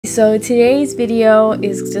So today's video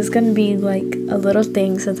is just gonna be like a little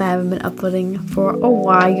thing since I haven't been uploading for a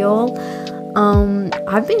while.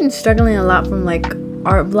 I've been struggling a lot from like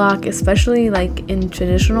art block, especially like in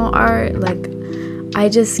traditional art. Like I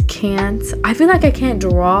just can't, I feel like I can't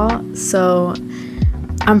draw, so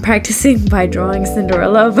I'm practicing by drawing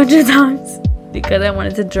Cinderella a bunch of times because I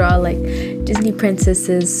wanted to draw like Disney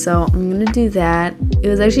princesses, so I'm gonna do that. It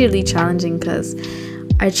was actually really challenging because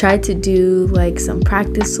I tried to do like some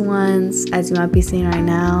practice ones, as you might be seeing right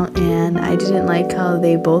now, and I didn't like how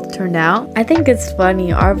they both turned out. I think it's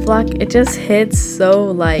funny, art block, it just hits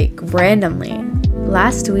so like randomly.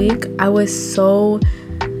 Last week I was so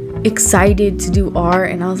excited to do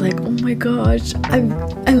art and I was like, oh my gosh, I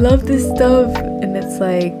love this stuff, and it's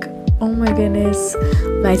like, oh my goodness,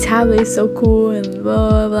 my tablet is so cool and blah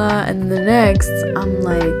blah blah, and the next I'm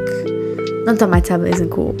like, not that my tablet isn't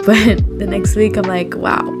cool, but the next week I'm like,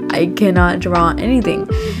 wow, I cannot draw anything.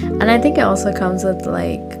 And I think it also comes with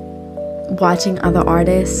like watching other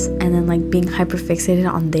artists and then like being hyper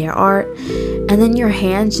fixated on their art, and then your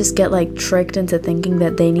hands just get like tricked into thinking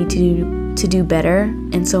that they need to do better,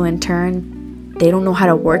 and so in turn they don't know how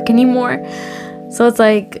to work anymore. So it's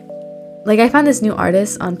like I found this new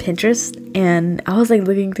artist on Pinterest and I was like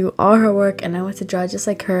looking through all her work and I wanted to draw just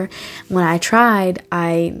like her. When I tried,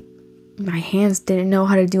 my hands didn't know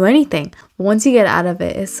how to do anything. But once you get out of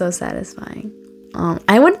it, it's so satisfying.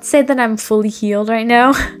 I wouldn't say that I'm fully healed right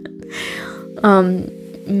now.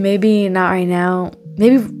 Maybe not right now.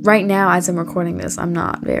 Maybe right now as I'm recording this, I'm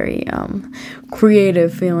not very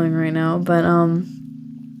creative feeling right now, but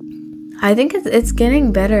I think it's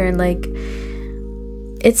getting better. And like,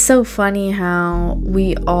 it's so funny how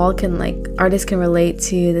we all can, like, artists can relate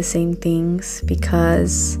to the same things,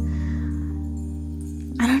 because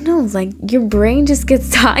I don't know, like your brain just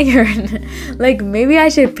gets tired. Like maybe I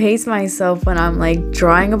should pace myself when I'm like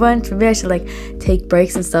drawing a bunch. Maybe I should like take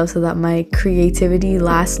breaks and stuff so that my creativity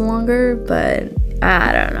lasts longer, but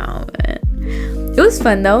I don't know. It was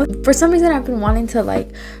fun though. For some reason I've been wanting to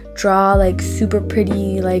like draw like super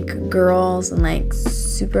pretty like girls and like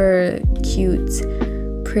super cute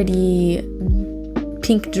pretty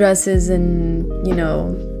pink dresses, and you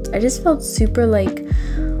know, I just felt super like,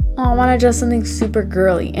 oh, I want to draw something super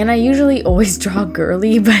girly. And I usually always draw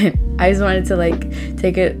girly, but I just wanted to like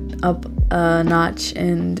take it up a notch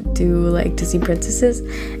and do like Disney princesses.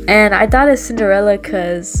 And I thought of Cinderella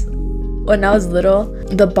because when I was little,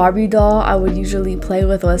 the Barbie doll I would usually play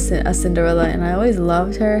with was a Cinderella, and I always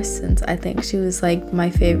loved her since I think she was like my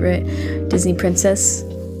favorite Disney princess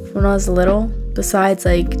when I was little, besides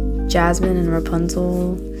like Jasmine and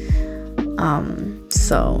Rapunzel.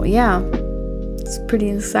 So yeah, it's pretty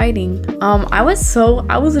exciting. I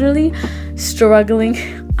was really struggling.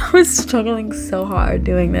 I was struggling so hard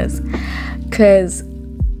doing this because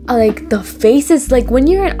like the faces, like when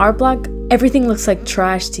you're in art block, everything looks like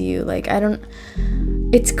trash to you. Like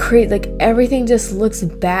it's crazy, like everything just looks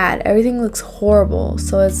bad, everything looks horrible,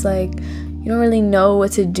 so it's like you don't really know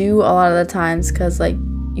what to do a lot of the times because like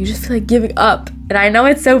you just feel like giving up. And I know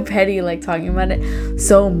it's so petty like talking about it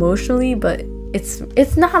so emotionally, but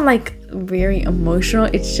it's not like very emotional,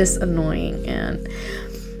 it's just annoying. And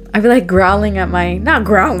I feel like growling at not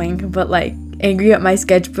growling, but like angry at my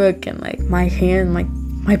sketchbook and like my hand, like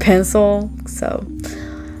my pencil. So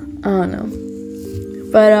I don't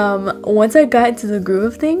know, but once I got into the groove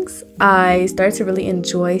of things, I started to really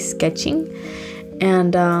enjoy sketching.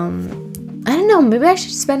 And I don't know, maybe I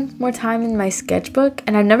should spend more time in my sketchbook.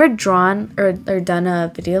 And I've never drawn or done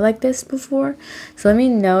a video like this before, so let me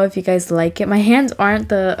know if you guys like it. My hands aren't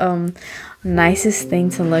the nicest thing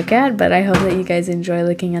to look at, but I hope that you guys enjoy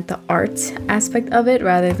looking at the art aspect of it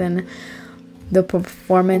rather than the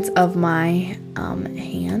performance of my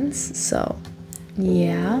hands. So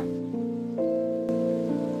yeah.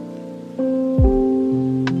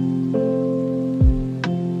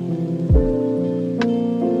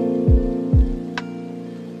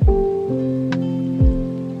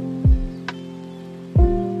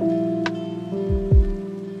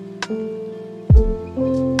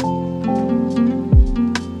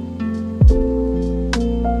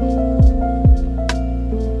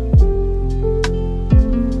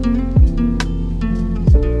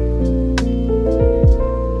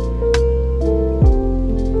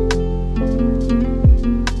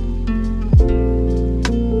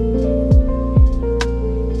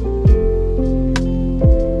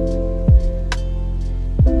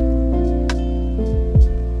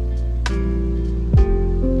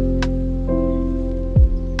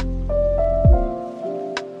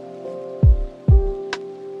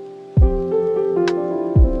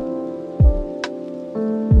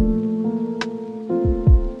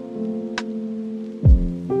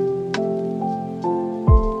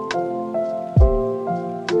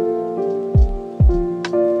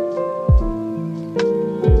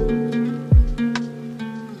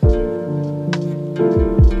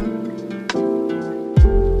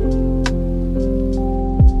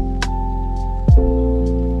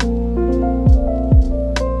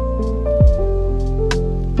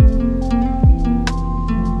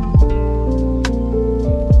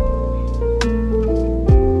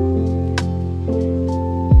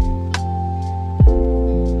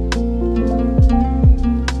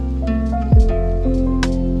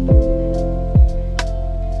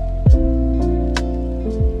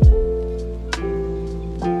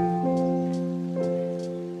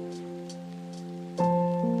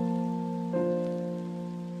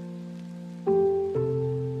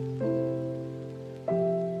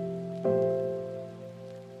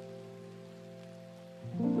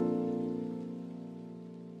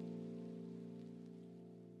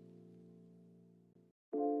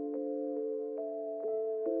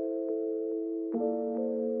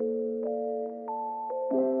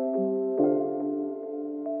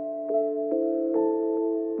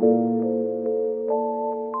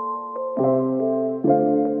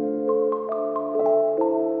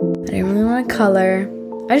 I didn't really want to color.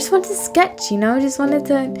 I just wanted to sketch, you know, just wanted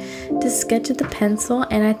to sketch with the pencil,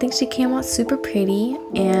 and I think she came out super pretty,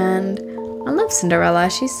 and I love Cinderella.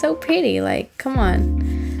 She's so pretty, like, come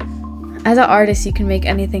on. As an artist, you can make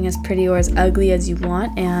anything as pretty or as ugly as you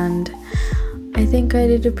want, and I think I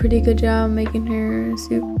did a pretty good job making her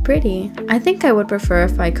super pretty. I think I would prefer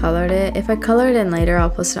if I colored it. If I color it in later, I'll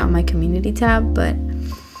post it on my community tab, but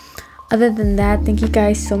other than that, thank you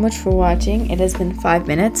guys so much for watching. It has been 5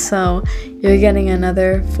 minutes, so you're getting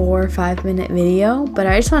another 4 or 5 minute video, but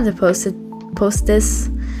I just wanted to post this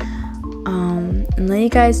and let you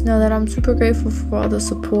guys know that I'm super grateful for all the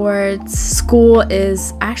support. School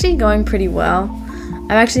is actually going pretty well.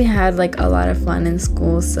 I've actually had like a lot of fun in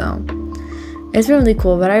school, so it's been really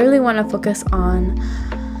cool, but I really want to focus on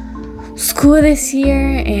school this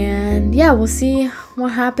year, and yeah, we'll see what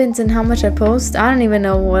happens and how much I post. I don't even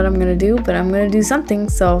know what I'm gonna do, but I'm gonna do something.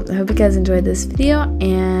 So I hope you guys enjoyed this video,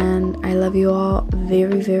 and I love you all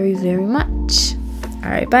very, very, very much.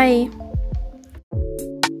 All right, bye.